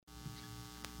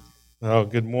Oh,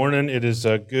 good morning. It is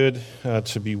good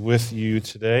to be with you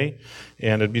today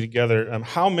and to be together.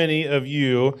 How many of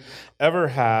you ever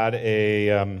had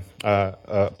a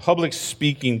public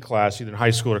speaking class, either in high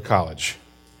school or college?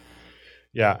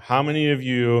 Yeah. How many of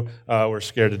you were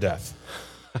scared to death?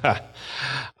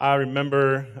 I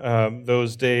remember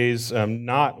those days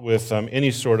not with any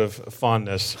sort of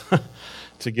fondness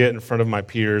to get in front of my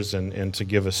peers and to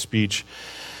give a speech.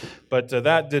 But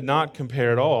that did not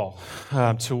compare at all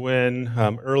to when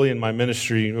early in my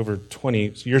ministry, over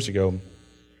 20 years ago,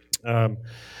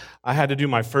 I had to do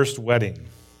my first wedding.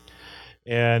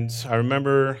 And I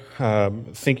remember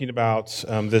thinking about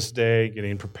this day,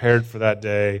 getting prepared for that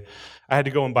day. I had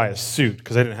to go and buy a suit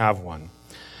because I didn't have one.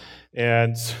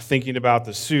 And thinking about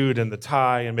the suit and the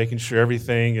tie and making sure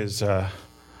everything is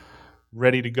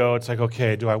ready to go. It's like,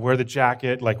 okay, do I wear the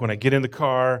jacket like when I get in the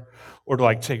car, or do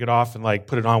I take it off and like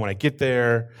put it on when I get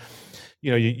there?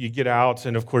 You know, you get out,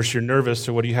 and of course you're nervous,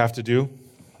 so what do you have to do?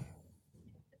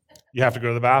 You have to go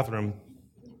to the bathroom.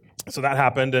 So that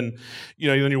happened, and then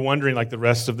you're wondering like the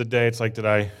rest of the day, it's like, did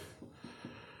I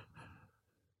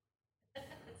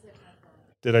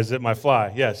zip my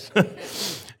fly? Yes.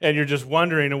 And you're just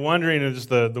wondering, and just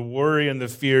the worry and the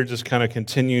fear just kind of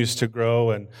continues to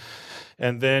grow,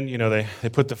 and then, they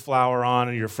put the flour on,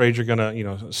 and you're afraid you're going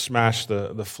to, smash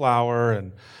the flour,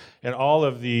 and all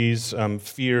of these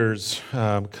fears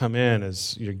come in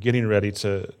as you're getting ready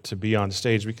to be on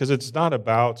stage, because it's not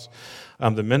about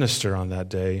the minister on that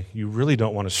day. You really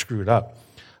don't want to screw it up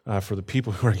for the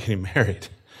people who are getting married.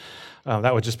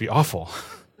 That would just be awful,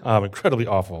 incredibly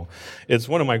awful. It's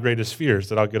one of my greatest fears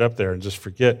that I'll get up there and just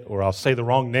forget, or I'll say the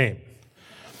wrong name.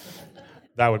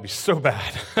 That would be so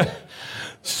bad.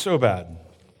 So bad.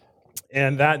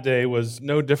 And that day was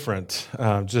no different,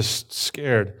 just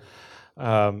scared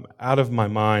out of my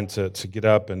mind to get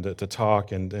up and to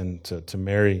talk and to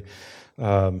marry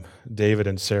David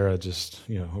and Sarah just,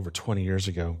 over 20 years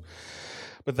ago.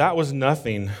 But that was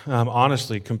nothing,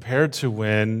 honestly, compared to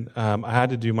when I had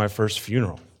to do my first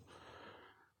funeral.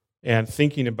 And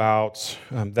thinking about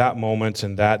that moment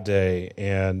and that day,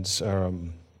 and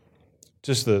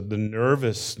just the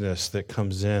nervousness that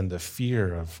comes in, the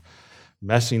fear of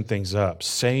messing things up,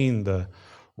 saying the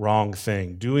wrong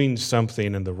thing, doing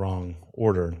something in the wrong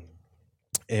order.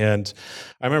 And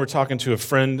I remember talking to a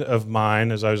friend of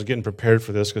mine as I was getting prepared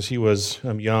for this, because he was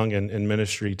young and in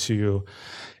ministry too.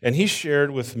 And he shared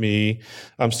with me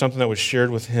something that was shared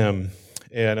with him.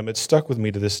 And it stuck with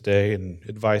me to this day, and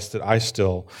advice that I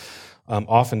still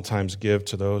oftentimes give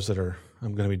to those that are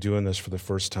going to be doing this for the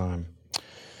first time.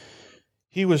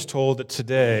 He was told that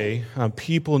today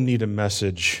people need a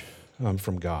message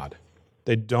from God.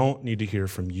 They don't need to hear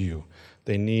from you.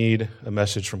 They need a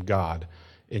message from God,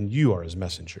 and you are his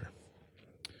messenger.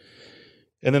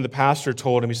 And then the pastor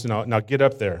told him, he said, now get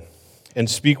up there and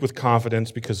speak with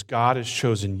confidence, because God has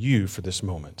chosen you for this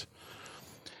moment.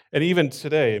 And even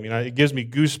today, it gives me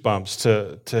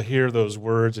goosebumps to hear those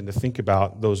words and to think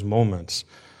about those moments.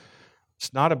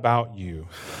 It's not about you.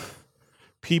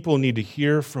 People need to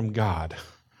hear from God.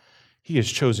 He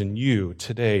has chosen you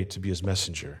today to be his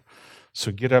messenger.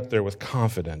 So get up there with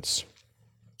confidence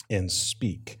and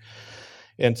speak.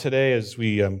 And today, as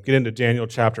we get into Daniel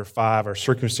chapter 5, our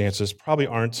circumstances probably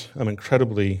aren't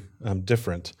incredibly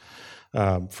different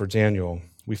for Daniel.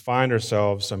 We find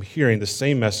ourselves hearing the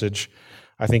same message,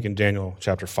 I think, in Daniel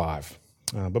chapter 5.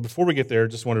 But before we get there,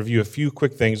 just want to review a few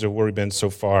quick things of where we've been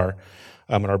so far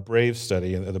in our brave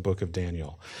study in the book of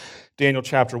Daniel. Daniel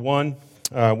chapter 1,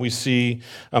 we see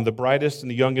the brightest and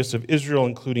the youngest of Israel,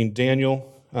 including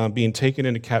Daniel, being taken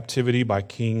into captivity by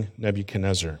King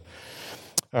Nebuchadnezzar.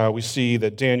 We see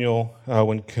that Daniel,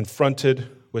 when confronted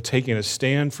with taking a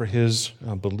stand for his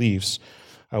beliefs,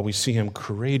 we see him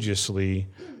courageously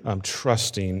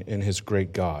trusting in his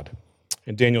great God.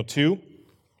 In Daniel 2,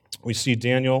 we see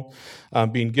Daniel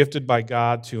being gifted by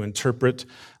God to interpret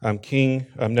King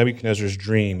Nebuchadnezzar's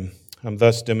dream,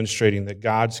 thus demonstrating that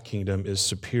God's kingdom is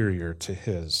superior to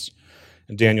his.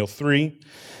 In Daniel 3,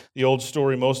 the old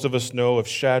story most of us know of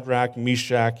Shadrach,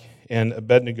 Meshach, and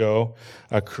Abednego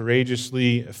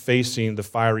courageously facing the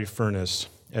fiery furnace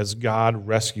as God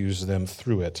rescues them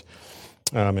through it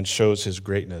and shows his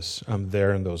greatness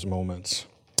there in those moments.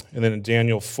 And then in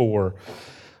Daniel 4,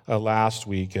 last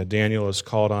week, Daniel is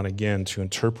called on again to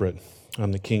interpret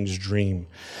the king's dream.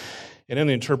 And in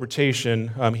the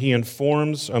interpretation, he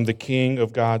informs the king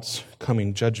of God's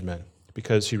coming judgment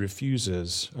because he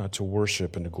refuses to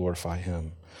worship and to glorify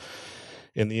him.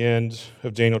 In the end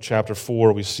of Daniel chapter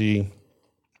 4, we see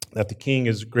that the king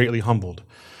is greatly humbled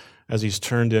as he's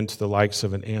turned into the likes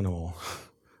of an animal,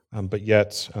 But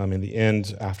yet, in the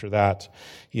end, after that,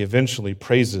 he eventually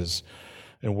praises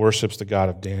and worships the God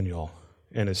of Daniel,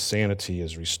 and his sanity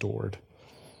is restored.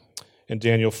 In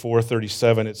Daniel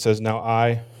 4:37, it says, "Now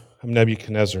I am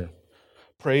Nebuchadnezzar.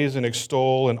 Praise and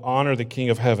extol and honor the King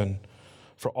of heaven,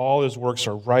 for all his works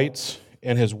are right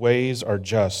and his ways are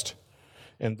just,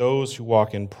 and those who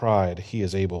walk in pride he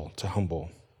is able to humble."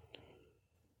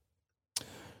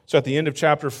 So at the end of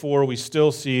chapter 4, we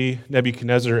still see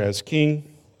Nebuchadnezzar as king.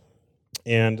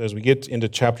 And as we get into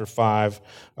chapter 5,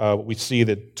 we see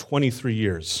that 23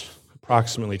 years,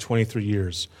 approximately 23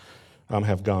 years,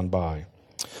 have gone by.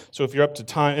 So if you're up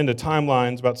to into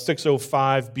timelines, about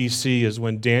 605 BC is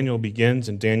when Daniel begins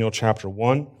in Daniel chapter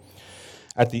 1.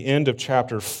 At the end of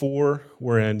chapter 4,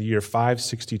 we're in the year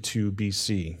 562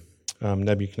 BC.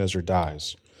 Nebuchadnezzar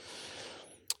dies.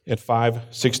 At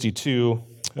 562,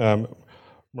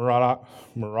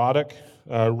 Merodach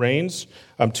reigns.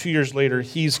 2 years later,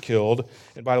 he's killed.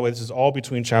 And by the way, this is all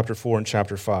between chapter 4 and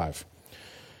chapter 5.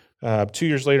 2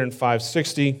 years later, in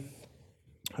 560,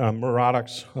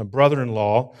 Merodach's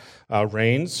brother-in-law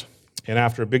reigns. And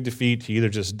after a big defeat, he either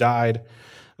just died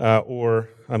or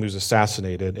he was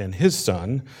assassinated. And his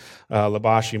son,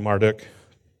 Labashi-Marduk,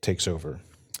 takes over.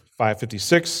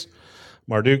 556,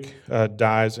 Marduk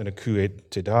dies in a coup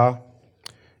d'etat.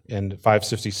 In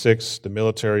 566, the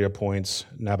military appoints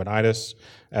Nabonidus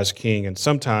as king, and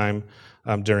sometime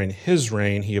during his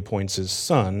reign, he appoints his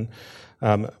son,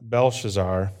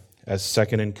 Belshazzar, as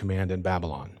second in command in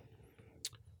Babylon.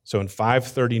 So in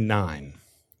 539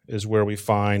 is where we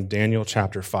find Daniel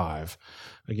chapter 5,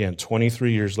 again,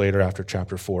 23 years later after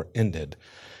chapter 4 ended,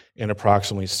 and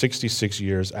approximately 66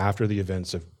 years after the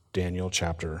events of Daniel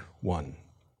chapter 1.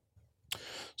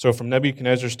 So from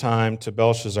Nebuchadnezzar's time to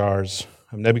Belshazzar's,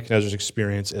 Nebuchadnezzar's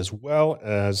experience, as well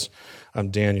as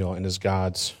Daniel and his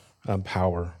God's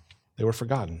power, they were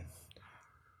forgotten.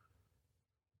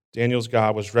 Daniel's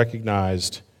God was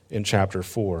recognized in chapter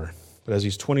 4, but as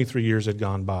these 23 years had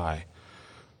gone by,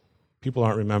 people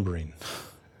aren't remembering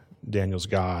Daniel's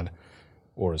God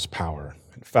or his power.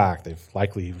 In fact, they've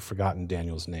likely forgotten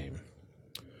Daniel's name.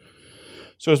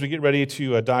 So as we get ready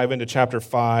to dive into chapter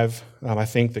 5, I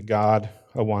think that God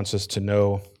wants us to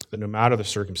know that no matter the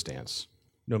circumstance,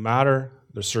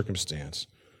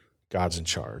 God's in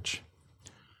charge.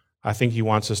 I think he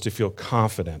wants us to feel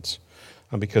confident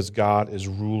because God is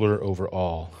ruler over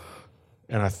all.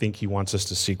 And I think he wants us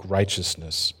to seek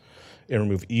righteousness and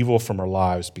remove evil from our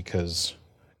lives because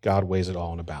God weighs it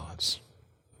all in a balance.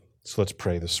 So let's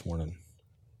pray this morning.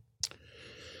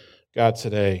 God,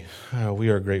 today we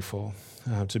are grateful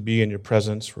to be in your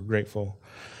presence. We're grateful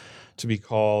to be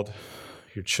called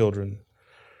your children.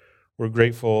 We're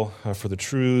grateful for the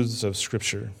truths of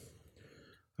Scripture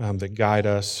that guide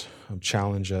us,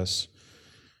 challenge us,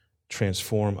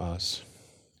 transform us.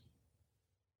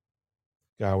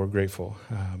 God, we're grateful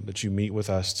that you meet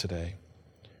with us today.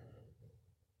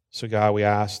 So God, we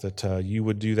ask that you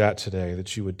would do that today,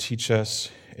 that you would teach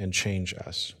us and change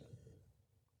us.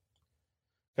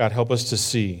 God, help us to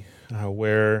see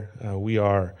where we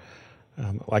are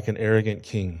like an arrogant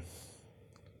king.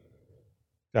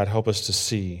 God, help us to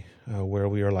see where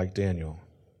we are like Daniel.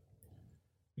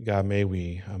 God, may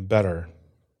we better,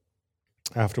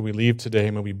 after we leave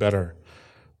today, may we better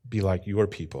be like your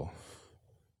people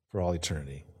for all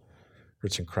eternity. For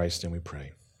it's in Christ's name we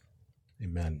pray.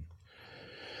 Amen.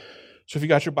 So if you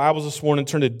got your Bibles this morning,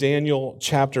 turn to Daniel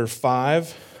chapter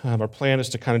 5. Our plan is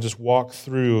to kind of just walk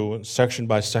through section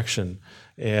by section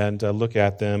and look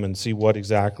at them and see what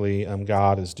exactly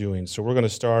God is doing. So we're going to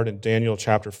start in Daniel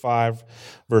chapter 5,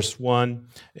 verse 1,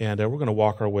 and we're going to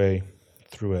walk our way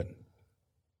through it.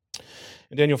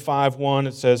 In Daniel 5:1,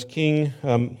 it says, King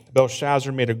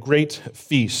Belshazzar made a great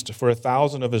feast for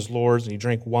 1,000 of his lords, and he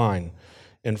drank wine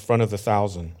in front of the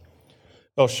 1,000.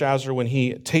 Belshazzar, when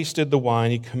he tasted the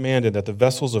wine, he commanded that the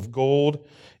vessels of gold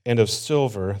and of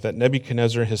silver that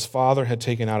Nebuchadnezzar his father had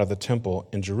taken out of the temple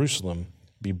in Jerusalem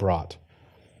be brought,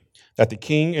 that the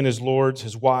king and his lords,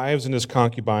 his wives, and his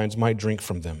concubines might drink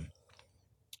from them.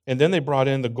 And then they brought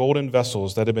in the golden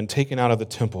vessels that had been taken out of the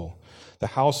temple, the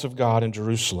house of God in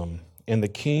Jerusalem, and the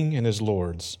king and his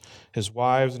lords, his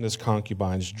wives, and his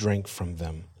concubines drank from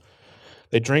them.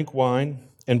 They drank wine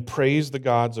and praised the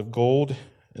gods of gold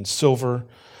and silver,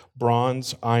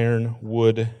 bronze, iron,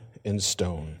 wood, and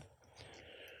stone.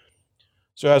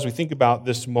 So as we think about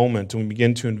this moment and we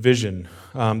begin to envision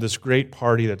this great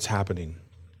party that's happening,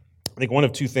 I think one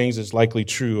of two things is likely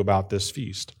true about this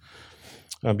feast,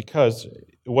 because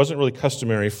it wasn't really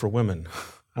customary for women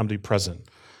to be present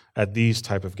at these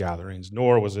type of gatherings,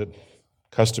 nor was it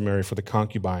customary for the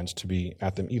concubines to be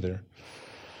at them either.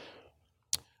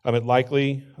 It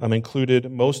likely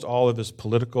included most all of his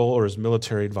political or his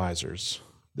military advisors.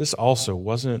 This also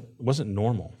wasn't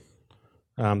normal,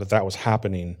 that was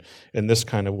happening in this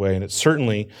kind of way. And it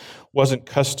certainly wasn't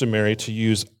customary to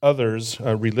use others'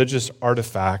 religious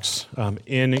artifacts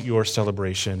in your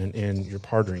celebration and in your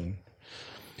partying.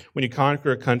 When you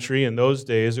conquer a country in those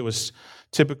days, it was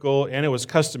typical and it was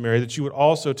customary that you would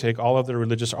also take all of their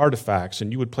religious artifacts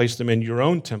and you would place them in your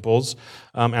own temples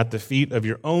at the feet of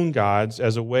your own gods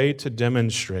as a way to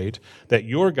demonstrate that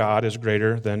your God is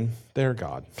greater than their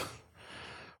God.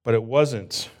 But it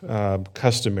wasn't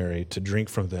customary to drink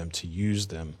from them, to use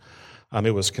them.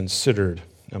 It was considered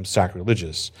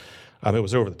sacrilegious. It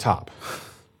was over the top.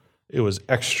 It was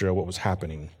extra what was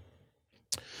happening.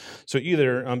 So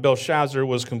either Belshazzar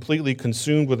was completely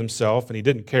consumed with himself and he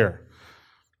didn't care.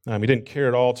 He didn't care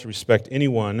at all to respect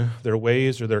anyone, their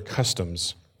ways, or their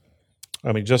customs.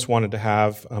 He just wanted to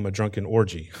have a drunken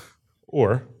orgy.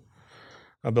 Or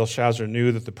Belshazzar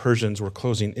knew that the Persians were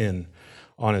closing in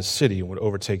on his city and would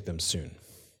overtake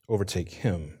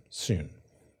him soon.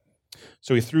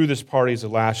 So he threw this party as a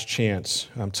last chance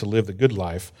to live the good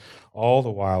life, all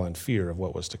the while in fear of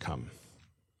what was to come.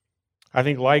 I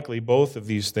think likely both of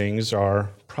these things are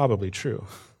probably true.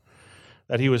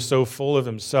 That he was so full of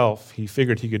himself, he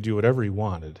figured he could do whatever he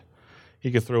wanted.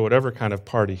 He could throw whatever kind of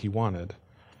party he wanted.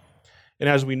 And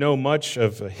as we know much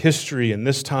of history in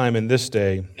this time and this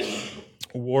day,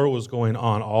 war was going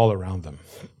on all around them.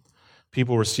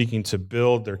 People were seeking to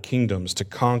build their kingdoms, to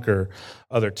conquer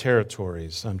other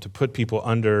territories, to put people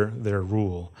under their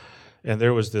rule. And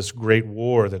there was this great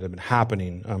war that had been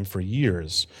happening for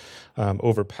years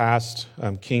over past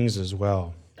kings as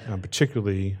well,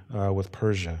 particularly with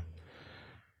Persia.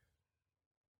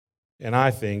 And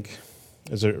I think,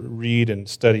 as I read and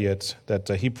study it, that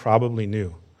he probably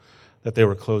knew that they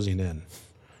were closing in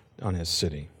on his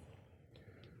city.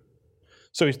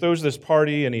 So he throws this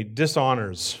party and he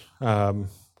dishonors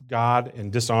God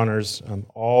and dishonors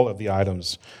all of the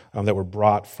items that were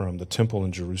brought from the temple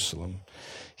in Jerusalem.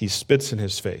 He spits in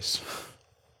his face.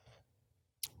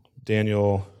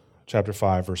 Daniel chapter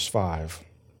 5, verse 5.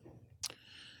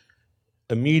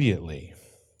 Immediately,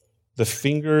 the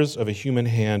fingers of a human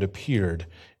hand appeared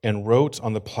and wrote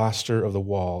on the plaster of the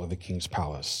wall of the king's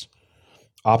palace,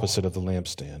 opposite of the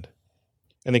lampstand.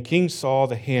 And the king saw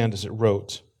the hand as it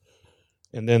wrote,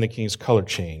 and then the king's color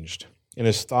changed, and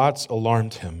his thoughts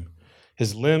alarmed him.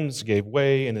 His limbs gave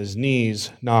way, and his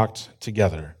knees knocked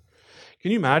together.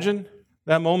 Can you imagine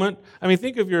that moment?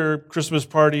 Think of your Christmas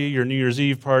party, your New Year's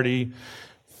Eve party,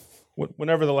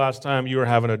 whenever the last time you were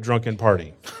having a drunken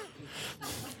party.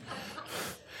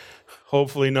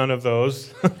 Hopefully none of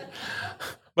those.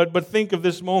 But think of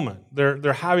this moment.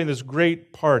 They're having this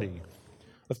great party.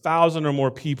 1,000 or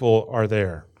more people are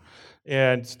there.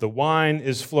 And the wine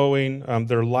is flowing.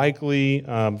 They're likely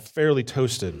fairly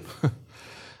toasted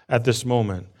at this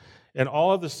moment. And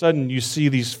all of a sudden, you see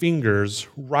these fingers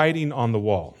writing on the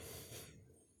wall.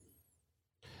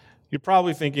 You're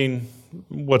probably thinking,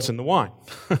 what's in the wine?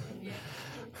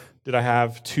 Did I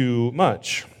have too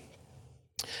much?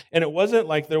 And it wasn't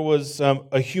like there was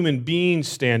a human being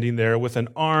standing there with an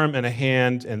arm and a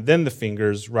hand and then the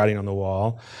fingers writing on the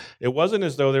wall. It wasn't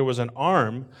as though there was an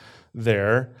arm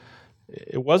there.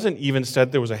 It wasn't even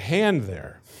said there was a hand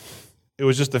there. It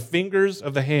was just the fingers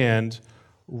of the hand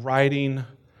writing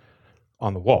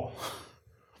on the wall.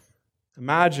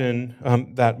 Imagine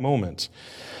that moment.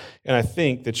 And I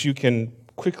think that you can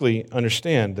quickly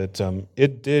understand that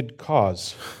it did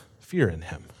cause fear in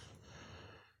him.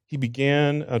 He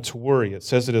began to worry. It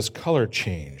says that his color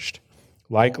changed,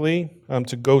 likely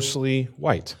to ghostly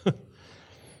white.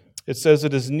 It says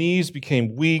that his knees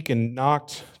became weak and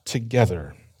knocked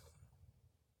together.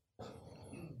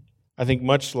 I think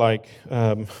much like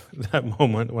that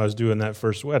moment when I was doing that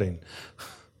first wedding.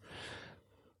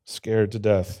 Scared to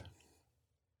death.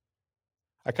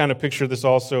 I kind of picture this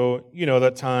also,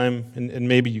 that time, and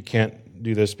maybe you can't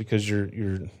do this because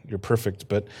you're perfect,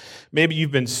 but maybe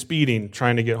you've been speeding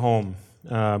trying to get home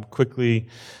quickly,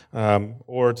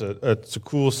 or it's a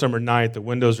cool summer night, the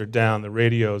windows are down, the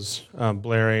radio's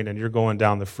blaring, and you're going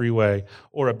down the freeway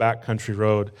or a backcountry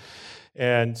road,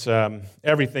 and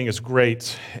everything is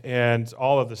great, and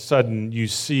all of a sudden you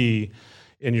see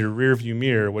in your rearview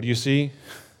mirror, what do you see?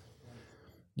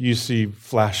 You see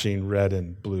flashing red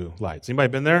and blue lights. Anybody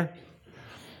been there?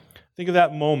 Think of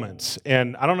that moment.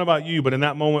 And I don't know about you, but in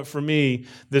that moment for me,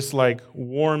 this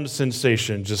warm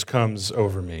sensation just comes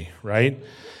over me, right?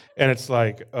 And it's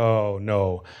like, oh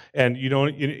no. And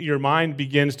your mind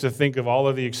begins to think of all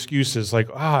of the excuses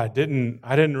I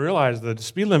didn't realize the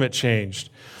speed limit changed.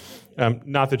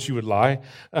 Not that you would lie.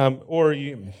 Or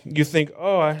you think,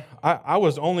 oh, I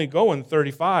was only going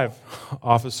 35,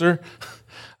 officer,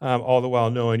 all the while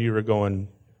knowing you were going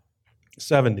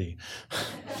 70.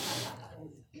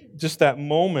 Just that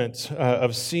moment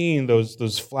of seeing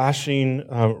those flashing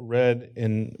red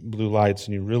and blue lights,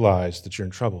 and you realize that you're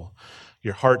in trouble.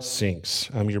 Your heart sinks,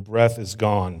 your breath is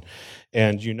gone,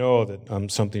 and you know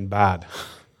that something bad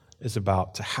is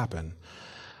about to happen.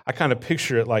 I kind of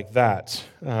picture it like that,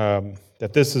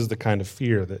 that this is the kind of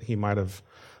fear that he might have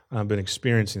been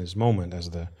experiencing in this moment as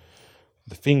the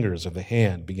fingers of the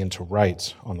hand begin to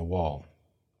write on the wall.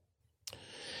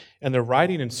 And they're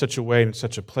writing in such a way, in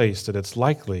such a place, that it's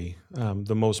likely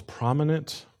the most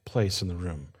prominent place in the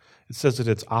room. It says that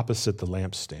it's opposite the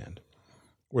lampstand,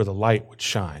 where the light would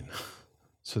shine,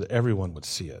 so that everyone would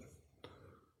see it.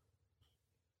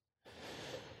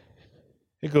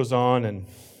 It goes on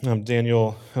in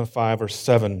Daniel 5, verse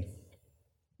 7.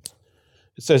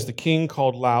 It says, "The king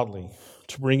called loudly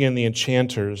to bring in the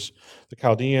enchanters, the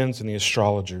Chaldeans, and the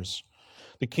astrologers.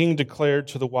 The king declared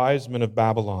to the wise men of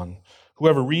Babylon,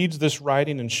 'Whoever reads this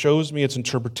writing and shows me its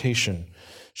interpretation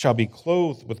shall be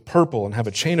clothed with purple and have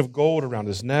a chain of gold around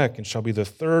his neck and shall be the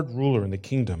third ruler in the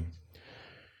kingdom.'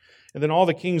 And then all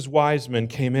the king's wise men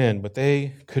came in, but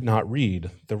they could not read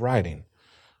the writing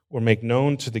or make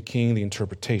known to the king the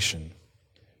interpretation.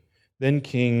 Then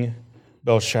King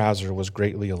Belshazzar was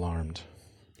greatly alarmed.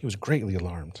 He was greatly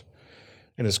alarmed,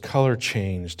 and his color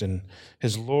changed, and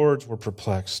his lords were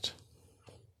perplexed.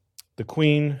 The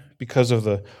queen, because of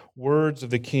the words of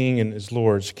the king and his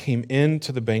lords, came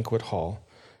into the banquet hall,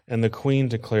 and the queen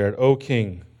declared, 'O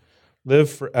king, live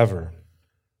forever.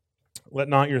 Let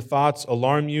not your thoughts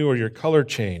alarm you or your color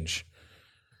change.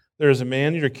 There is a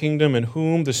man in your kingdom in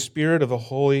whom the spirit of the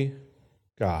holy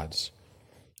gods.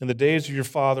 In the days of your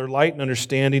father, light and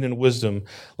understanding and wisdom,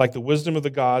 like the wisdom of the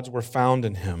gods, were found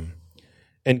in him.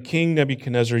 And King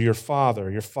Nebuchadnezzar, your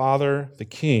father, the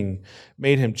king,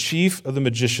 made him chief of the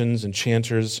magicians,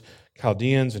 enchanters,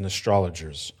 Chaldeans, and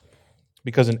astrologers,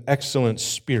 because an excellent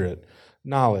spirit,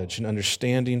 knowledge, and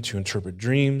understanding to interpret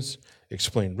dreams,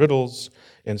 explain riddles,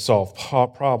 and solve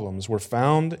problems were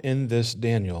found in this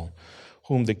Daniel,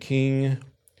 whom the king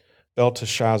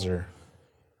Belteshazzar.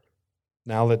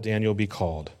 Now let Daniel be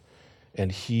called,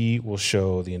 and he will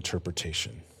show the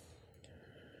interpretation.'"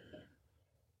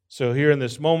 So here in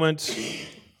this moment,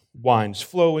 wine's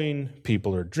flowing,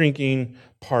 people are drinking,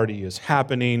 party is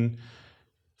happening,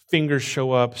 fingers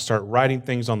show up, start writing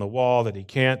things on the wall that he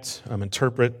can't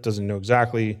interpret, doesn't know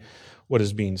exactly what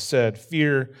is being said.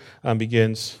 Fear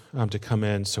begins to come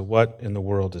in. So what in the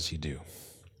world does he do?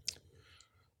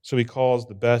 So he calls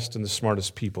the best and the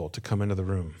smartest people to come into the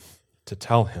room to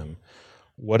tell him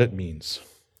what it means.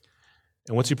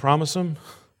 And what's he promise him?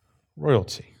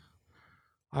 Royalty.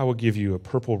 I will give you a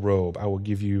purple robe. I will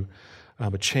give you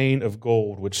a chain of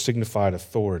gold, which signified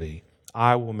authority.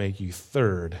 I will make you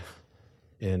third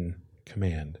in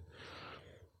command.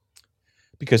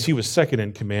 Because he was second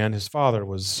in command, his father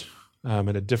was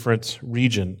in a different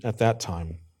region at that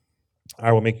time.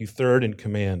 I will make you third in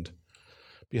command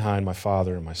behind my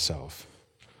father and myself.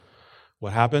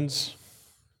 What happens?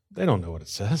 They don't know what it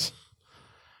says.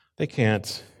 They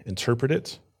can't interpret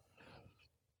it.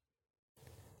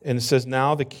 And it says,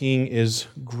 now the king is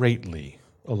greatly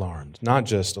alarmed. Not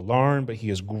just alarmed, but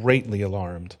he is greatly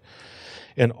alarmed.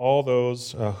 And all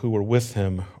those who were with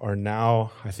him are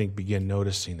now, I think, begin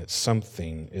noticing that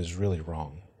something is really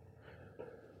wrong.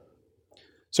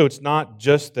 So it's not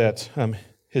just that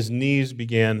his knees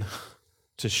began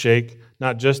to shake,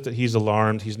 not just that he's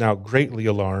alarmed, he's now greatly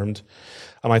alarmed.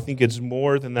 I think it's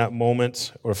more than that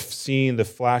moment of seeing the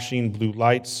flashing blue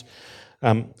lights.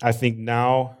 I think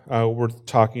now we're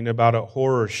talking about a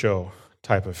horror show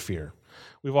type of fear.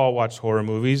 We've all watched horror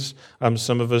movies.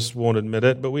 Some of us won't admit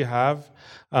it, but we have.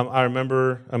 I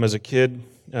remember as a kid,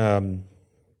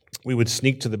 we would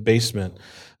sneak to the basement.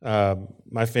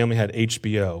 My family had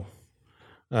HBO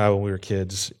when we were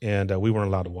kids, and we weren't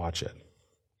allowed to watch it,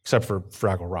 except for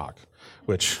Fraggle Rock,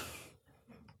 which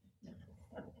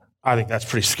I think that's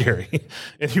pretty scary.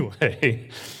 Anyway,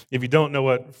 if you don't know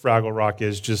what Fraggle Rock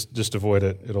is, just avoid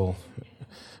it. It'll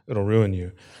ruin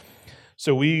you.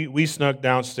 So we snuck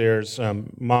downstairs.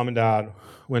 Mom and Dad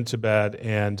went to bed,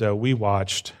 and we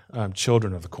watched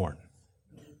Children of the Corn.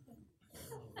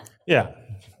 Yeah,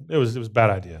 it was a bad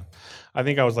idea. I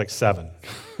think I was like 7.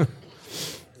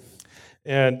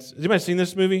 And has anybody seen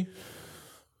this movie?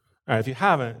 All right, if you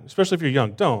haven't, especially if you're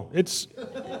young, don't.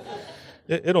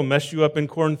 It'll mess you up in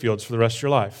cornfields for the rest of your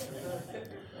life.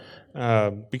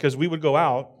 Because we would go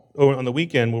out on the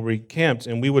weekend where we camped,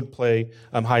 and we would play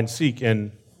hide and seek,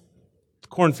 and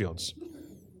cornfields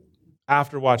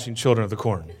after watching Children of the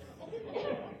Corn.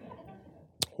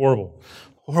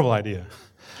 Horrible idea.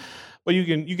 But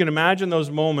you can imagine those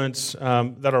moments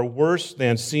that are worse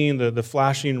than seeing the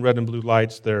flashing red and blue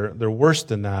lights. They're worse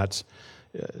than that.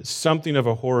 Something of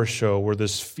a horror show where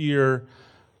this fear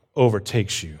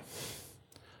overtakes you.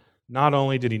 Not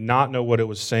only did he not know what it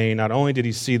was saying, not only did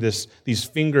he see these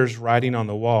fingers writing on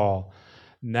the wall,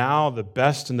 now the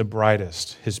best and the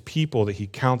brightest, his people that he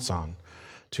counts on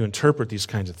to interpret these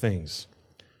kinds of things,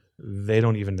 they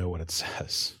don't even know what it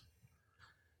says.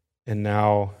 And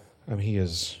now he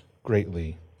is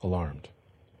greatly alarmed.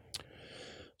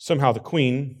 Somehow the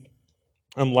queen,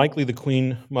 likely the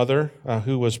queen mother,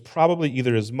 who was probably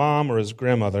either his mom or his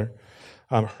grandmother,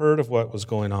 heard of what was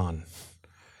going on.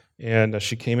 And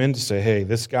she came in to say, hey,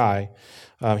 this guy,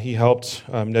 he helped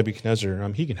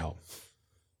Nebuchadnezzar. He can help.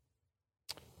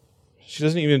 She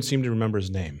doesn't even seem to remember his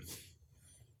name.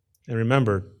 And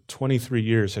remember, 23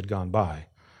 years had gone by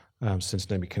since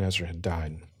Nebuchadnezzar had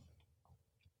died.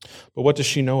 But what does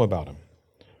she know about him?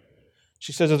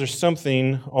 She says that there's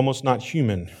something almost not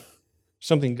human,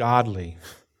 something godly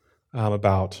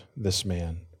about this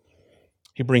man.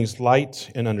 He brings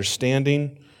light and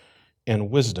understanding and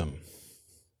wisdom.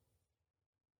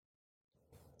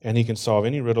 And he can solve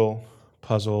any riddle,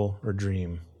 puzzle, or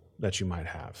dream that you might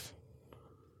have.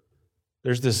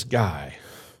 There's this guy.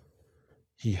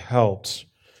 He helped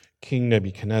King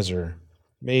Nebuchadnezzar.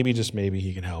 Maybe, just maybe,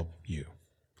 he can help you.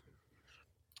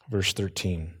 Verse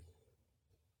 13.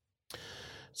 It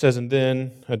says, and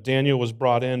then Daniel was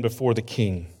brought in before the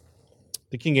king.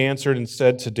 The king answered and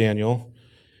said to Daniel,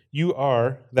 you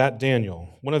are that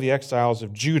Daniel, one of the exiles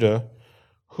of Judah,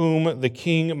 whom the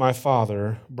king my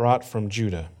father brought from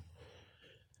Judah.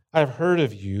 I have heard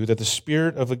of you that the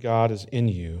Spirit of the God is in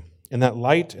you, and that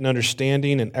light and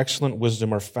understanding and excellent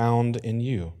wisdom are found in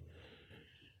you.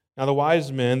 Now the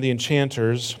wise men, the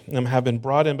enchanters, have been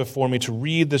brought in before me to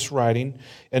read this writing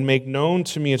and make known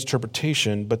to me its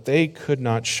interpretation, but they could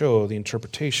not show the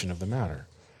interpretation of the matter.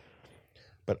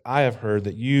 But I have heard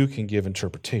that you can give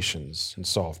interpretations and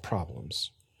solve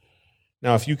problems.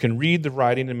 Now, if you can read the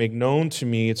writing and make known to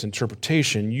me its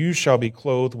interpretation, you shall be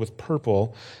clothed with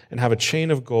purple and have a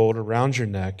chain of gold around your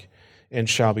neck and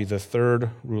shall be the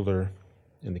third ruler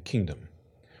in the kingdom.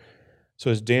 So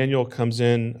as Daniel comes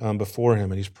in before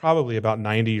him, and he's probably about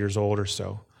 90 years old or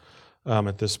so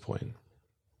at this point.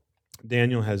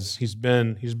 Daniel he's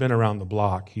been around the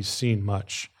block. He's seen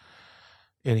much.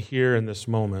 And here in this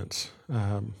moment,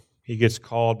 he gets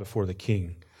called before the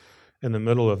king in the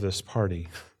middle of this party.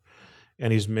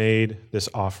 And he's made this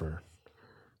offer.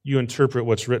 You interpret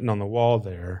what's written on the wall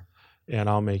there, and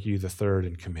I'll make you the third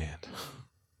in command.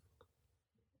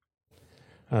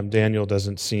 Daniel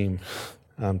doesn't seem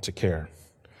to care.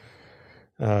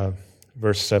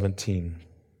 Verse 17.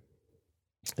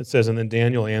 It says, and then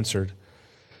Daniel answered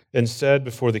and said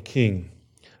before the king,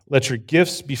 let your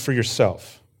gifts be for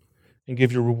yourself, and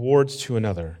give your rewards to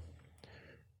another.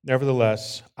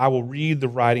 Nevertheless, I will read the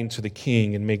writing to the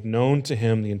king and make known to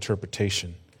him the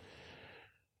interpretation.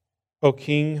 O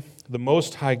king, the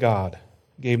Most High God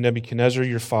gave Nebuchadnezzar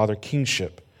your father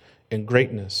kingship and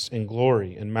greatness and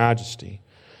glory and majesty.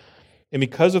 And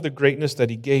because of the greatness that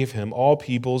he gave him, all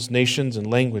peoples, nations, and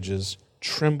languages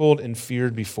trembled and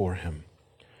feared before him.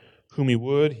 Whom he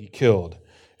would, he killed,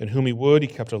 and whom he would, he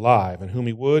kept alive, and whom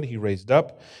he would, he raised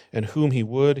up, and whom he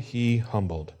would, he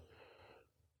humbled.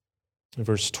 In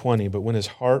verse 20, but when his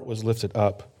heart was lifted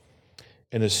up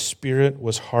and his spirit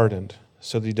was hardened,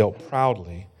 so that he dealt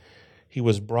proudly, he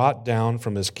was brought down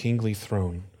from his kingly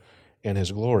throne, and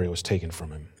his glory was taken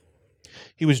from him.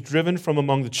 He was driven from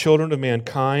among the children of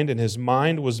mankind, and his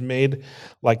mind was made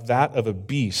like that of a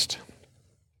beast,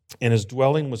 and his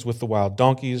dwelling was with the wild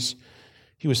donkeys.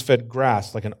 He was fed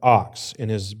grass like an ox,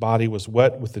 and his body was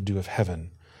wet with the dew of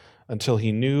heaven, until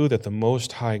he knew that the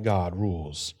Most High God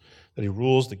rules, that he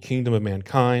rules the kingdom of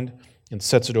mankind and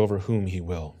sets it over whom he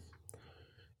will.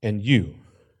 And you,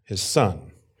 his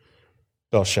son,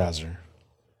 Belshazzar,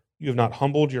 you have not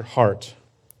humbled your heart,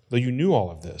 though you knew all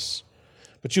of this,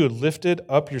 but you had lifted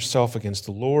up yourself against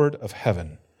the Lord of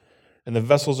heaven, and the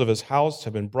vessels of his house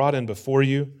have been brought in before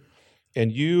you,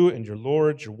 and you and your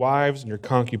lords, your wives, and your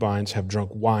concubines have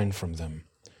drunk wine from them.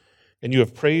 And you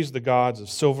have praised the gods of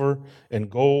silver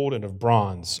and gold and of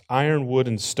bronze, iron, wood,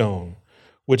 and stone,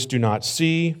 which do not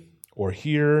see or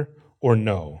hear or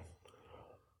know,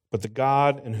 but the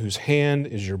God in whose hand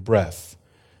is your breath,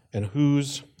 and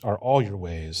whose are all your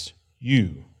ways,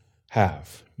 you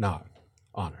have not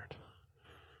honored.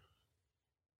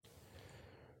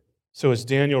 So as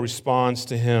Daniel responds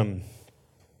to him,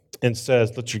 and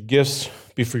says, let your gifts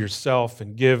be for yourself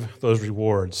and give those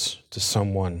rewards to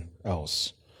someone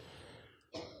else.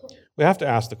 We have to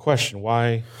ask the question,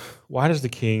 why does the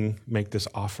king make this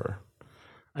offer?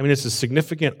 I mean, it's a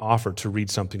significant offer to read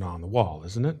something on the wall,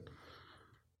 isn't it?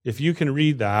 If you can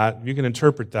read that, if you can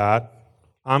interpret that,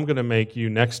 I'm going to make you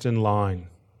next in line,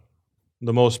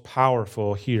 the most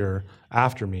powerful here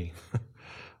after me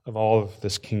of all of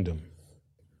this kingdom.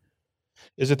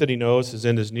 Is it that he knows his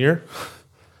end is near?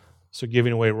 So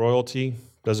giving away royalty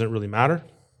doesn't really matter?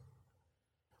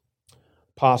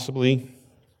 Possibly.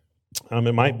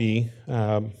 It might be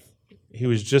he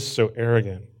was just so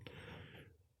arrogant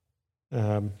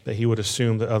that he would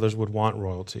assume that others would want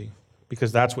royalty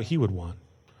because that's what he would want.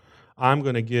 I'm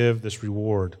going to give this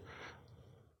reward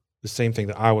the same thing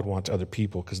that I would want to other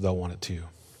people because they'll want it too.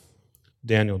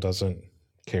 Daniel doesn't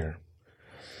care.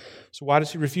 So why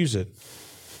does he refuse it?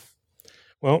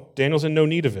 Well, Daniel's in no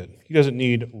need of it. He doesn't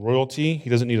need royalty. He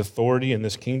doesn't need authority in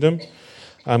this kingdom.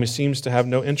 He seems to have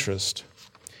no interest.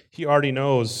 He already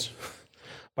knows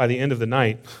by the end of the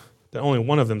night that only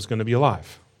one of them is going to be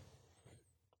alive.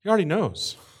 He already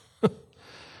knows.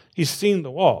 He's seen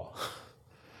the wall.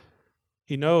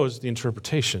 He knows the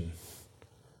interpretation.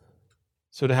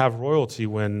 So to have royalty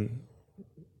when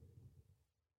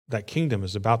that kingdom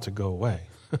is about to go away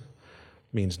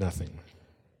means nothing.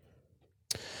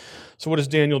 So what does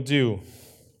Daniel do?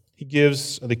 He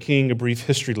gives the king a brief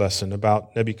history lesson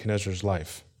about Nebuchadnezzar's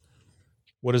life.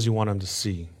 What does he want him to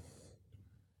see?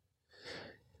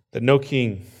 That no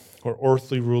king or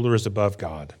earthly ruler is above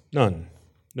God. None.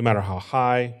 No matter how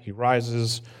high he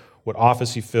rises, what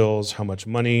office he fills, how much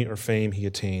money or fame he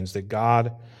attains, that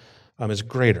God is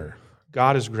greater.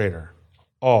 God is greater.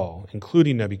 All,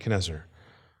 including Nebuchadnezzar,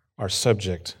 are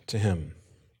subject to him.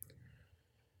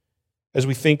 As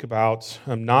we think about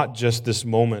not just this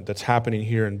moment that's happening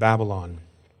here in Babylon,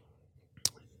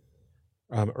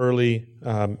 early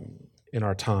in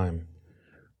our time,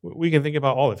 we can think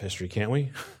about all of history, can't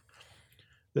we?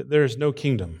 That there is no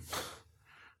kingdom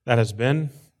that has been,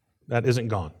 that isn't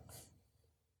gone.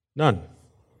 None.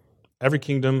 Every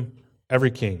kingdom,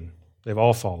 every king, they've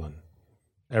all fallen.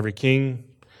 Every king,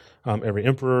 every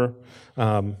emperor,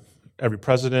 every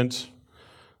president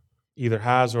either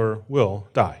has or will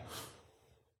die.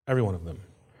 Every one of them.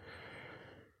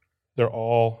 They're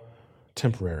all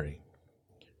temporary.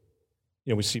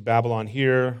 We see Babylon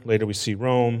here, later we see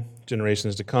Rome,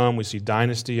 generations to come, we see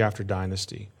dynasty after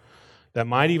dynasty. That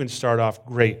might even start off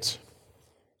great,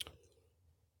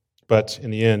 but in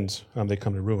the end, they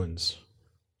come to ruins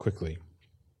quickly.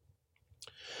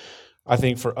 I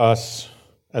think for us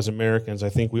as Americans, I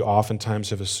think we oftentimes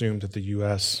have assumed that the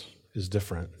U.S. is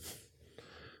different,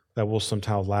 that we'll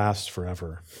somehow last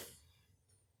forever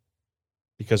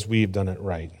because we've done it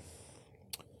right.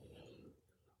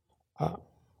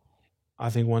 I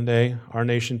think one day our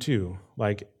nation too,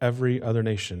 like every other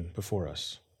nation before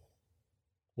us,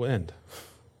 will end.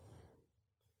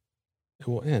 It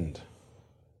will end.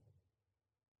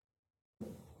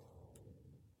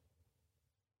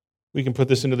 We can put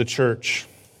this into the church.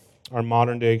 Our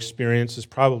modern day experience is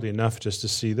probably enough just to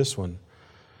see this one,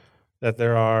 that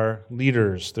there are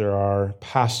leaders, there are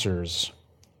pastors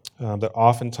that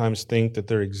oftentimes think that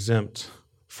they're exempt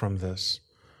from this.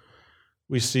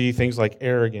 We see things like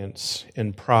arrogance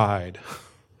and pride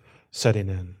setting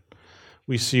in.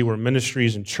 We see where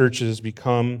ministries and churches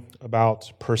become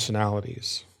about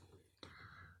personalities.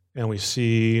 And we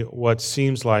see what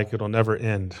seems like it'll never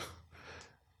end.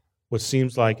 What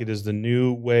seems like it is the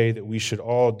new way that we should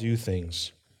all do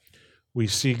things. We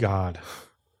see God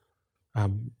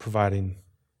providing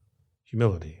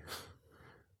humility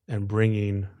and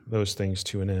bringing those things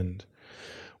to an end.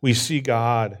 We see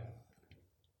God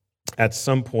at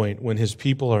some point when his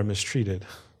people are mistreated,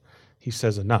 he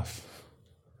says enough.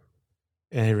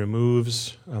 And he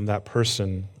removes that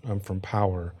person from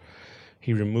power.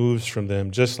 He removes from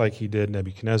them, just like he did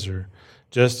Nebuchadnezzar,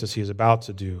 just as he is about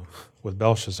to do with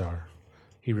Belshazzar.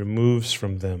 He removes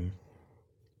from them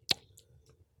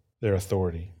their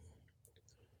authority.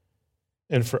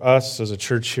 And for us as a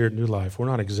church here at New Life, we're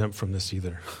not exempt from this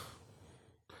either.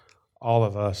 All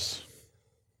of us,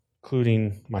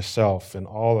 including myself and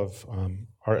all of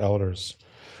our elders,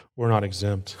 we're not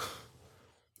exempt.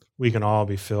 We can all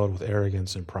be filled with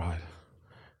arrogance and pride.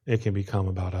 It can become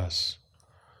about us.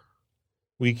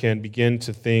 We can begin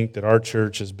to think that our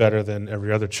church is better than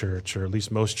every other church, or at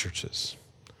least most churches.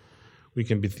 We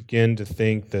can begin to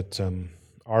think that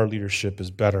our leadership is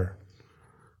better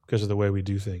because of the way we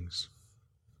do things.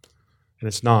 And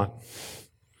it's not.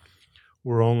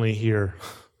 We're only here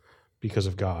because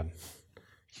of God.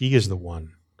 He is the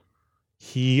one.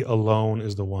 He alone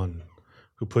is the one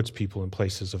who puts people in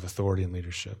places of authority and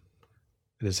leadership.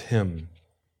 It is him.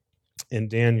 And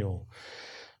Daniel,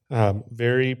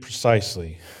 very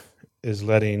precisely, is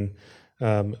letting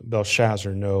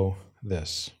Belshazzar know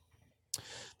this,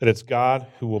 that it's God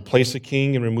who will place a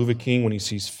king and remove a king when he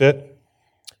sees fit.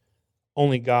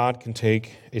 Only God can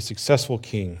take a successful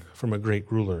king from a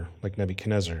great ruler like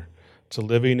Nebuchadnezzar to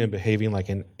living and behaving like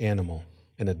an animal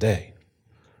in a day.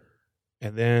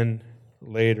 And then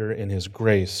later in his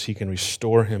grace, he can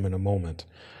restore him in a moment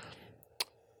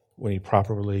when he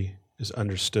properly is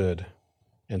understood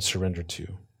and surrendered to.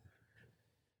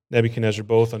 Nebuchadnezzar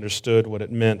both understood what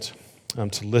it meant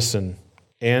to listen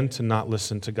and to not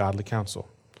listen to godly counsel.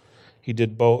 He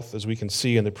did both, as we can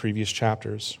see in the previous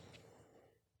chapters.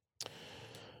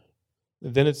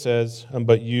 Then it says,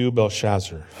 but you,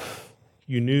 Belshazzar,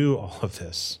 you knew all of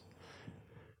this.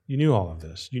 You knew all of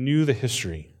this. You knew the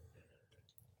history.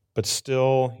 But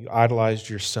still, you idolized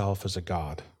yourself as a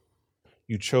god.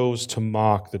 You chose to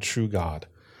mock the true God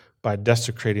by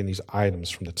desecrating these items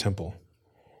from the temple.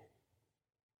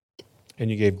 And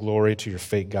you gave glory to your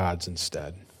fake gods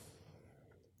instead.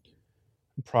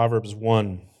 In Proverbs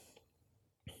 1,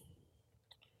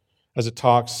 as it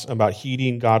talks about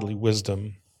heeding godly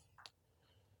wisdom,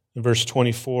 in verse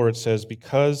 24 it says,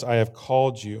 because I have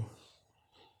called you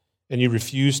and you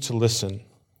refused to listen,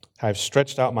 I have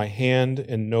stretched out my hand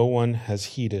and no one has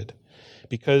heeded.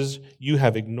 Because you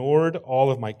have ignored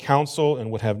all of my counsel and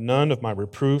would have none of my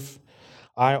reproof,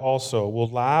 I also will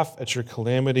laugh at your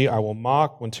calamity. I will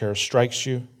mock when terror strikes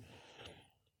you.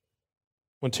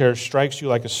 When terror strikes you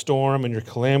like a storm and your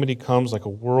calamity comes like a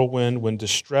whirlwind, when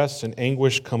distress and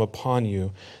anguish come upon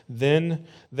you, then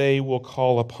they will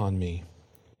call upon me,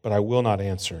 but I will not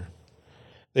answer.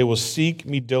 They will seek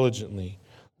me diligently,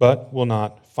 but will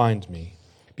not find me,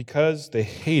 because they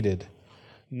hated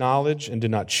knowledge and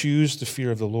did not choose the fear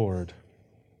of the Lord,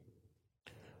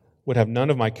 would have none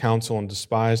of my counsel and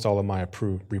despised all of my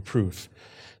reproof.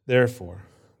 Therefore,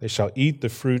 they shall eat the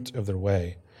fruit of their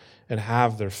way and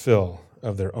have their fill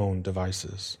of their own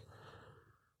devices.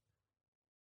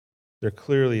 There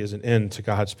clearly is an end to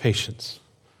God's patience,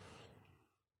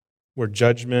 where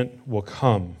judgment will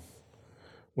come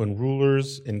when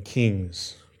rulers and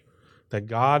kings that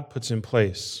God puts in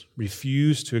place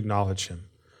refuse to acknowledge him,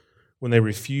 when they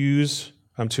refuse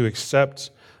to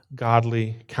accept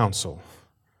godly counsel.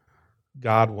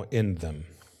 God will end them.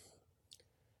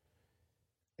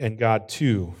 And God,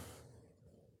 too,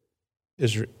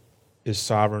 is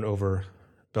sovereign over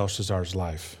Belshazzar's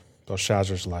life.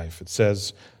 It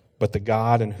says, but the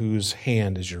God in whose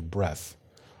hand is your breath,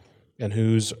 and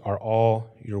whose are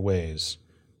all your ways,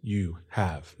 you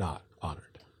have not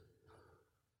honored.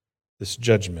 This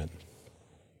judgment,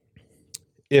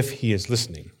 if he is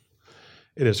listening,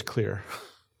 it is clear.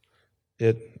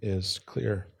 It is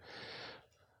clear.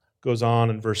 Goes on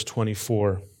in verse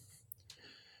 24. It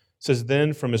says,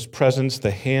 then from his presence the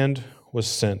hand was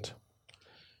sent,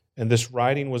 and this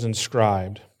writing was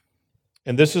inscribed.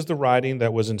 And this is the writing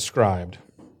that was inscribed.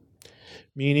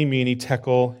 Mene, mene,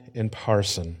 tekel, and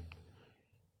parsin.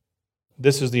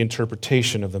 This is the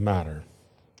interpretation of the matter.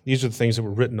 These are the things that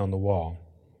were written on the wall.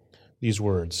 These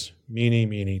words, mene,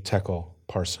 mene, tekel,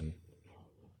 parsin.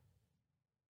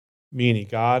 Meaning,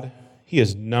 God, he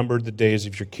has numbered the days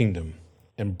of your kingdom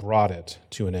and brought it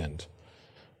to an end.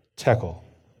 Tekel,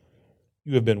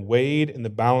 you have been weighed in the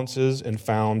balances and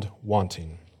found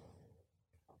wanting.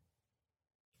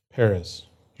 Peres,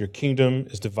 your kingdom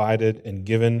is divided and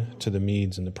given to the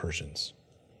Medes and the Persians.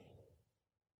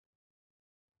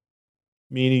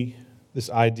 Meaning, this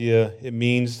idea, it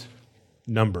means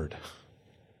numbered.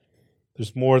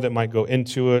 There's more that might go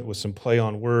into it with some play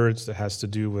on words that has to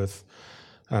do with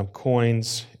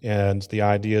coins and the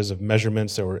ideas of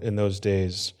measurements that were in those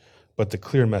days, but the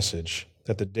clear message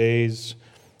that the days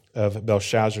of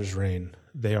Belshazzar's reign,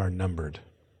 they are numbered.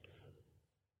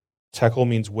 Tekel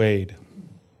means weighed.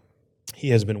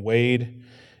 He has been weighed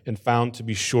and found to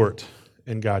be short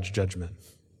in God's judgment.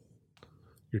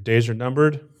 Your days are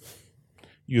numbered.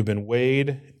 You have been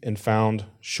weighed and found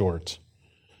short.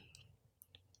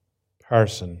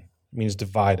 Parsin means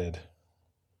divided.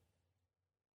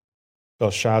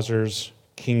 Belshazzar's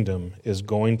kingdom is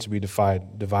going to be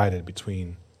divided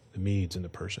between the Medes and the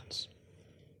Persians.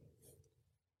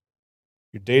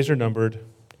 Your days are numbered.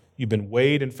 You've been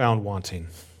weighed and found wanting.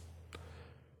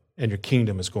 And your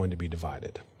kingdom is going to be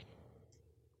divided.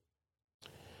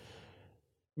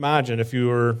 Imagine if you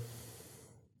were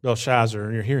Belshazzar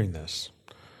and you're hearing this.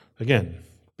 Again,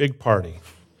 big party.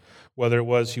 Whether it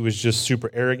was he was just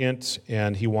super arrogant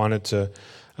and he wanted to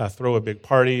throw a big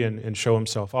party and show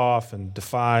himself off and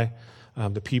defy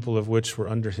the people of which were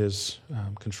under his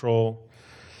control,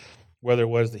 whether it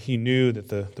was that he knew that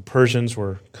the Persians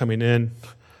were coming in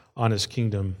on his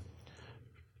kingdom.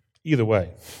 Either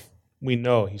way, we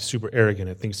know he's super arrogant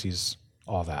and thinks he's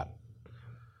all that.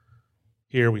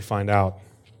 Here we find out,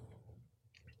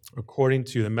 according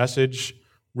to the message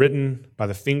written by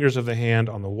the fingers of the hand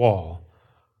on the wall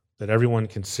that everyone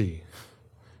can see,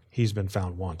 he's been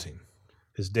found wanting.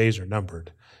 His days are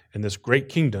numbered, and this great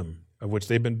kingdom of which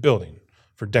they've been building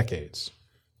for decades,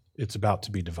 it's about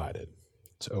to be divided.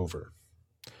 It's over.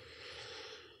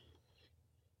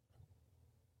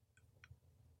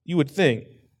 You would think,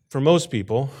 for most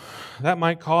people, that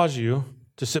might cause you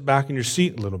to sit back in your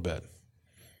seat a little bit,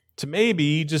 to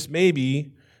maybe, just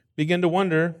maybe, begin to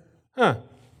wonder,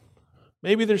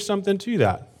 maybe there's something to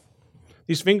that.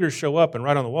 These fingers show up and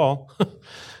write on the wall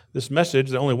this message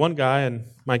that only one guy in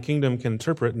my kingdom can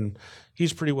interpret, and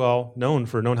he's pretty well known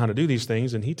for knowing how to do these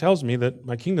things, and he tells me that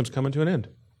my kingdom's coming to an end.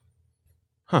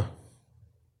 But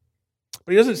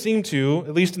he doesn't seem to,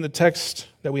 at least in the text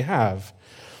that we have.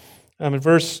 In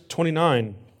verse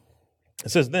 29, it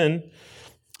says, "Then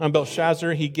on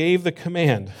Belshazzar he gave the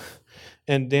command,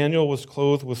 and Daniel was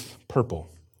clothed with purple.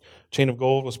 A chain of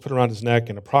gold was put around his neck,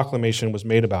 and a proclamation was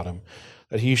made about him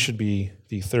that he should be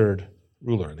the third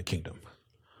ruler in the kingdom."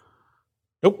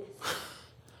 Nope.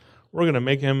 We're going to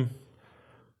make him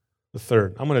the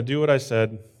third. I'm going to do what I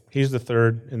said. He's the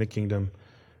third in the kingdom.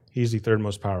 He's the third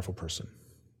most powerful person.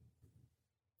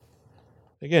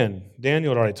 Again,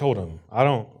 Daniel had already told him, I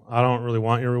don't really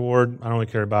want your reward. I don't really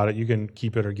care about it. You can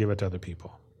keep it or give it to other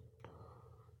people.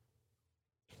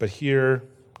 But here,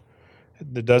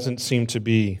 there doesn't seem to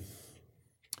be,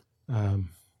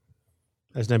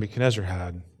 as Nebuchadnezzar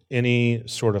had, any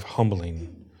sort of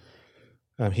humbling.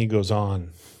 He goes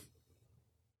on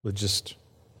with just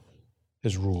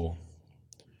his rule.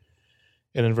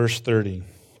 And in verse 30,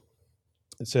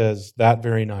 it says, "That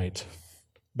very night,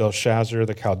 Belshazzar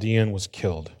the Chaldean was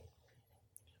killed,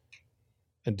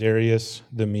 and Darius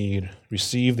the Mede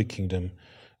received the kingdom,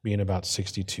 being about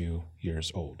 62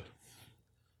 years old."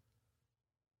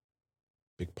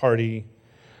 Big party,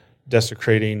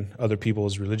 desecrating other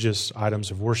people's religious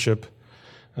items of worship.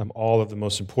 All of the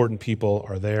most important people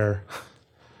are there.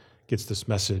 Gets this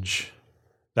message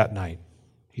that night.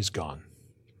 He's gone.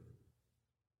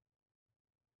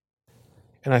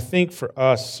 And I think for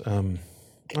us, I don't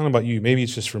know about you, maybe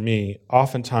it's just for me,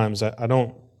 oftentimes I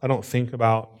don't think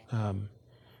about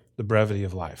the brevity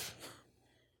of life.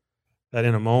 That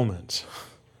in a moment,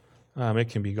 it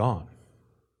can be gone.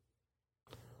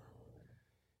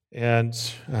 And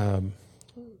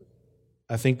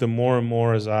I think the more and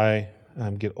more as I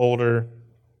get older,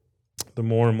 the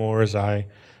more and more as I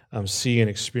see and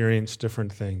experience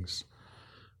different things,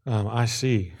 I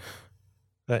see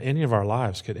that any of our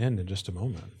lives could end in just a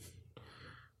moment.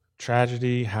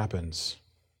 Tragedy happens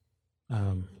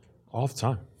all the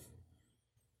time.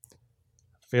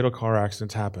 Fatal car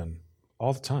accidents happen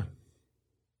all the time.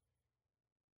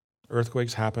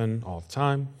 Earthquakes happen all the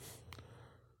time.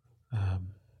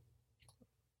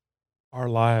 Our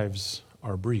lives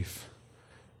are brief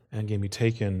and can be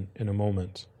taken in a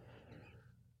moment.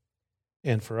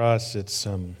 And for us, it's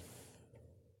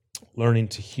learning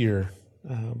to hear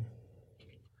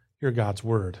God's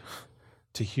word,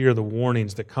 to hear the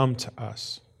warnings that come to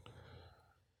us.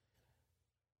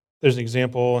 There's an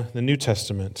example in the New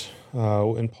Testament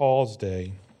in Paul's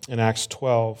day, in Acts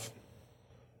 12.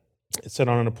 It said,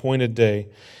 "On an appointed day,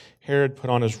 Herod put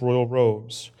on his royal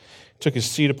robes, took his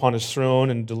seat upon his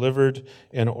throne, and delivered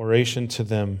an oration to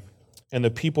them. And the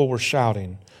people were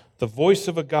shouting, 'The voice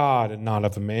of a God and not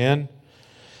of a man.'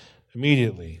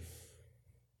 Immediately,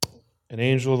 an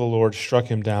angel of the Lord struck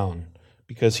him down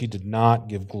because he did not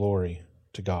give glory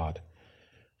to God.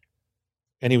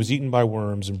 And he was eaten by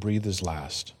worms and breathed his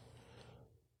last."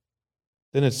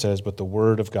 Then it says, "But the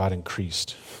word of God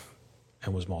increased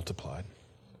and was multiplied."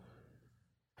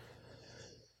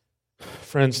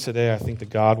 Friends, today I think that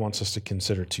God wants us to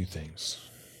consider two things.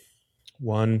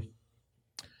 One,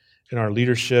 in our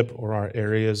leadership or our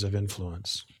areas of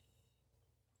influence,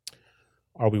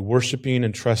 are we worshiping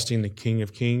and trusting the King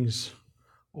of Kings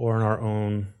or in our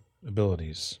own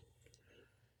abilities?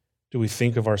 Do we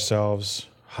think of ourselves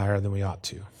higher than we ought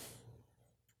to?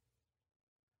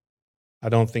 I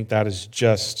don't think that is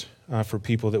just for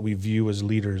people that we view as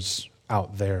leaders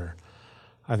out there.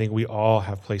 I think we all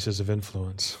have places of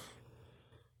influence.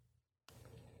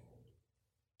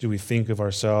 Do we think of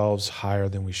ourselves higher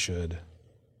than we should?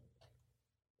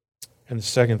 And the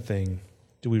second thing,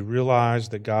 do we realize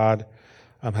that God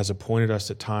has appointed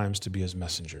us at times to be his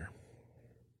messenger?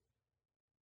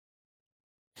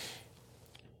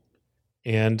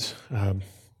 And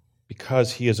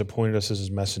because he has appointed us as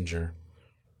his messenger,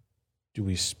 do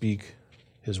we speak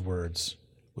his words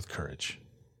with courage?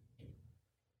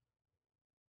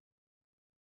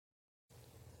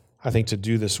 I think to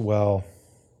do this well,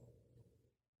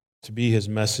 to be his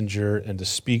messenger and to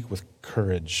speak with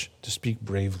courage, to speak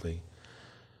bravely,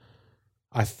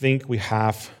 I think we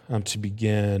have to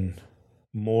begin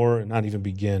more, not even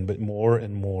begin, but more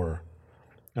and more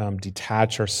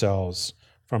detach ourselves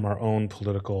from our own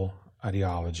political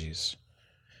ideologies.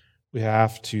 We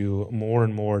have to more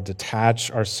and more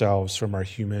detach ourselves from our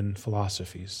human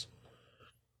philosophies.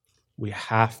 We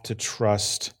have to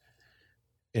trust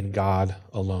in God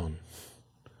alone.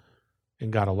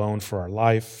 In God alone for our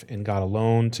life, in God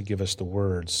alone to give us the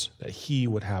words that he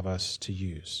would have us to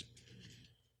use.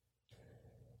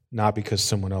 Not because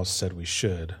someone else said we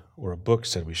should, or a book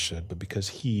said we should, but because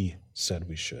he said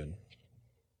we should.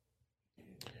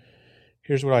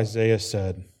 Here's what Isaiah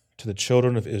said to the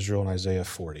children of Israel in Isaiah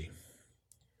 40.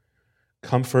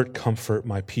 Comfort, comfort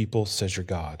my people, says your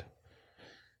God.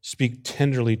 Speak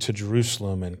tenderly to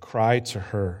Jerusalem and cry to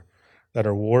her that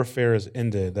her warfare is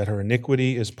ended, that her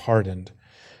iniquity is pardoned,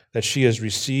 that she has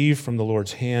received from the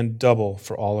Lord's hand double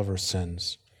for all of her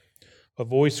sins. A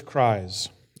voice cries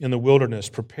in the wilderness,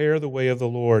 prepare the way of the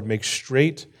Lord, make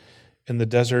straight in the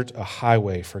desert a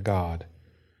highway for God.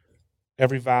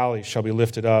 Every valley shall be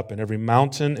lifted up, and every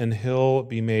mountain and hill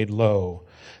be made low.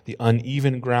 The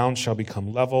uneven ground shall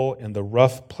become level, and the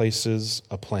rough places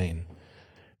a plain.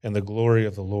 And the glory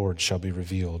of the Lord shall be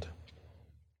revealed.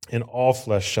 And all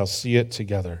flesh shall see it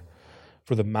together,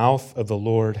 for the mouth of the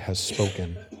Lord has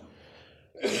spoken.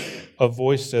 A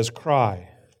voice says, cry.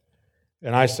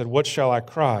 And I said, what shall I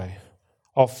cry?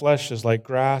 All flesh is like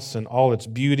grass, and all its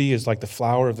beauty is like the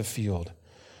flower of the field.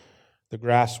 The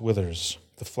grass withers,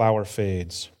 the flower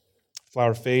fades. The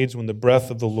flower fades when the breath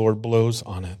of the Lord blows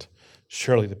on it.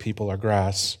 Surely the people are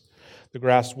grass. The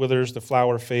grass withers, the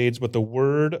flower fades, but the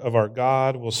word of our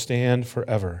God will stand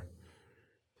forever.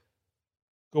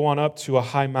 Go on up to a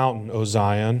high mountain, O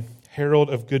Zion, herald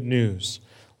of good news.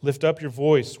 Lift up your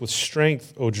voice with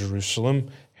strength, O Jerusalem,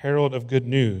 herald of good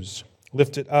news.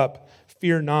 Lift it up,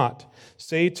 fear not.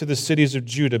 Say to the cities of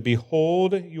Judah,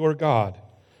 behold your God.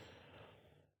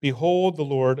 Behold, the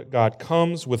Lord God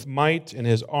comes with might, and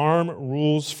his arm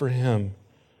rules for him.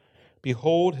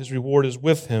 Behold, his reward is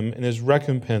with him, and his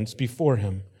recompense before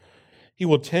him. He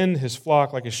will tend his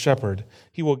flock like a shepherd.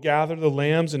 He will gather the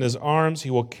lambs in his arms. He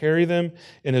will carry them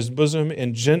in his bosom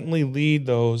and gently lead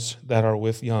those that are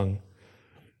with young.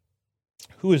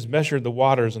 Who has measured the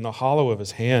waters in the hollow of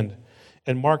his hand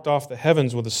and marked off the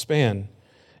heavens with a span,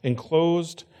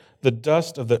 enclosed the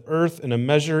dust of the earth in a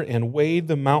measure and weighed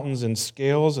the mountains in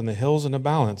scales and the hills in a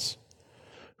balance?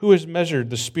 Who has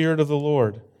measured the Spirit of the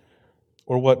Lord,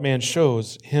 or what man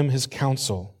shows him his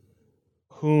counsel?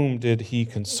 Whom did he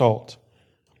consult?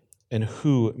 And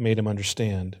who made him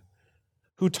understand?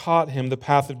 Who taught him the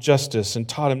path of justice and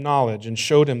taught him knowledge and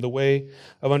showed him the way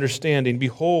of understanding?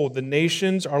 Behold, the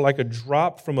nations are like a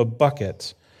drop from a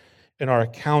bucket and are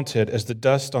accounted as the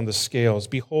dust on the scales.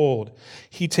 Behold,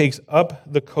 he takes up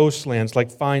the coastlands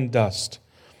like fine dust.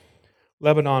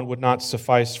 Lebanon would not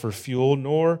suffice for fuel,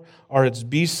 nor are its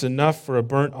beasts enough for a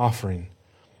burnt offering.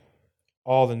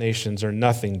 All the nations are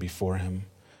nothing before him.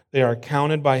 They are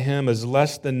counted by him as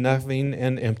less than nothing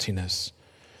and emptiness.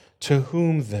 To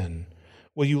whom, then,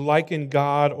 will you liken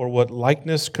God, or what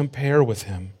likeness compare with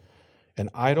him? An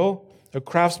idol? A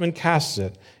craftsman casts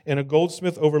it, and a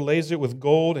goldsmith overlays it with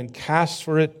gold and casts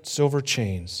for it silver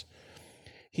chains.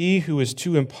 He who is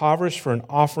too impoverished for an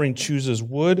offering chooses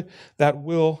wood that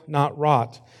will not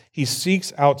rot. He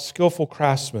seeks out skillful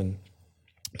craftsmen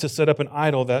to set up an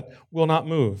idol that will not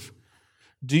move.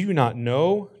 Do you not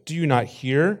know? Do you not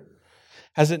hear?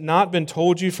 Has it not been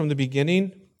told you from the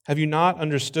beginning? Have you not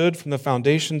understood from the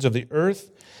foundations of the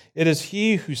earth? It is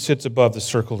he who sits above the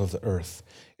circle of the earth,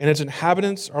 and its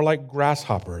inhabitants are like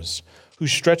grasshoppers, who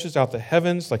stretches out the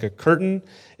heavens like a curtain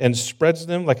and spreads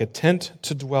them like a tent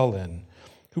to dwell in,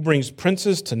 who brings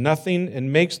princes to nothing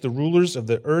and makes the rulers of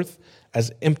the earth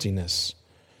as emptiness.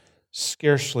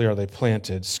 Scarcely are they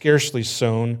planted, scarcely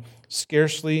sown,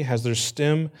 scarcely has their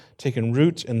stem taken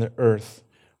root in the earth,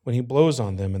 when he blows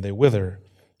on them and they wither,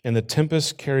 and the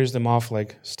tempest carries them off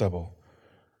like stubble.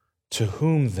 To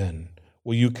whom then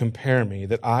will you compare me,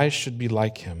 that I should be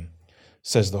like him,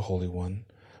 says the Holy One?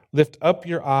 Lift up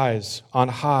your eyes on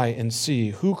high and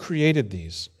see who created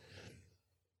these.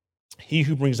 He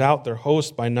who brings out their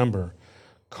host by number,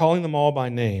 calling them all by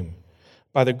name,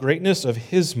 by the greatness of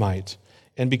his might,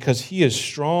 and because he is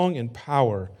strong in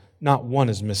power, not one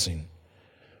is missing.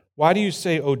 Why do you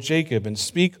say, O Jacob, and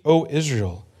speak, O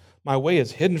Israel? My way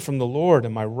is hidden from the Lord,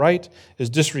 and my right is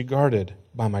disregarded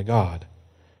by my God.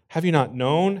 Have you not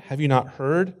known? Have you not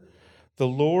heard? The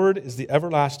Lord is the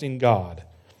everlasting God,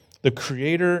 the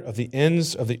creator of the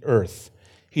ends of the earth.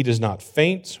 He does not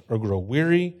faint or grow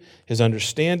weary. His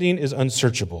understanding is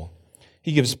unsearchable.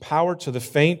 He gives power to the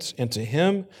faint, and to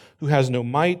him who has no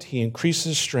might, he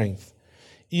increases strength.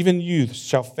 Even youths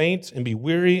shall faint and be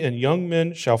weary, and young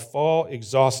men shall fall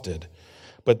exhausted.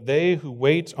 But they who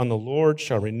wait on the Lord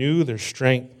shall renew their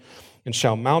strength and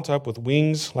shall mount up with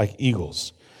wings like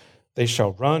eagles. They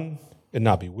shall run and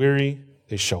not be weary.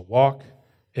 They shall walk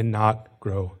and not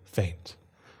grow faint.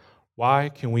 Why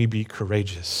can we be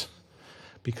courageous?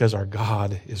 Because our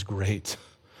God is great.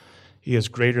 He is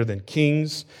greater than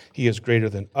kings. He is greater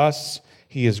than us.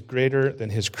 He is greater than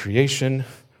his creation.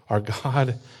 Our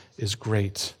God is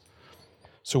great.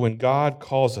 So when God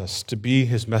calls us to be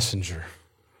his messenger,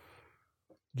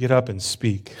 get up and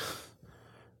speak,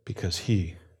 because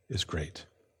he is great.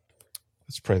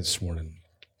 Let's pray this morning.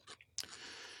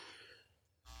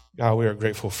 God, we are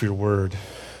grateful for your word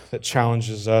that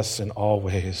challenges us in all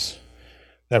ways,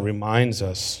 that reminds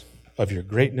us of your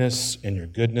greatness and your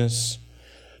goodness.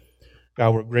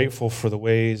 God, we're grateful for the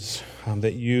ways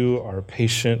that you are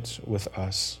patient with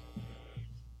us.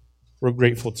 We're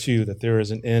grateful, too, that there is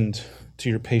an end to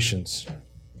your patience.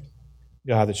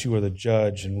 God, that you are the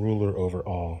judge and ruler over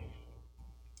all.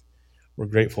 We're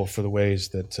grateful for the ways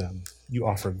that you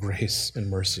offer grace and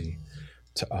mercy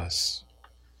to us.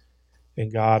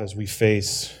 And God, as we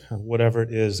face whatever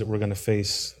it is that we're going to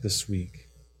face this week,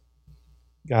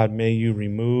 God, may you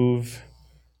remove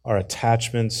our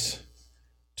attachments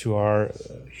to our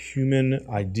human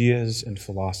ideas and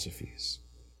philosophies.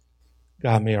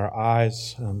 God, may our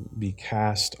eyes be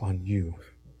cast on you.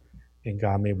 And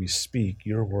God, may we speak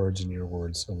your words and your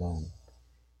words alone.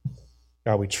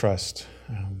 God, we trust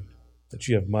that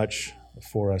you have much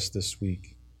for us this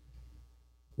week.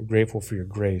 We're grateful for your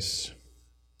grace,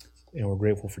 and we're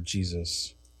grateful for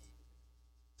Jesus.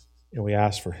 And we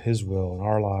ask for his will in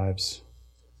our lives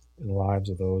and the lives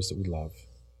of those that we love.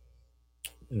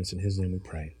 And it's in his name we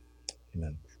pray.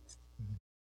 Amen.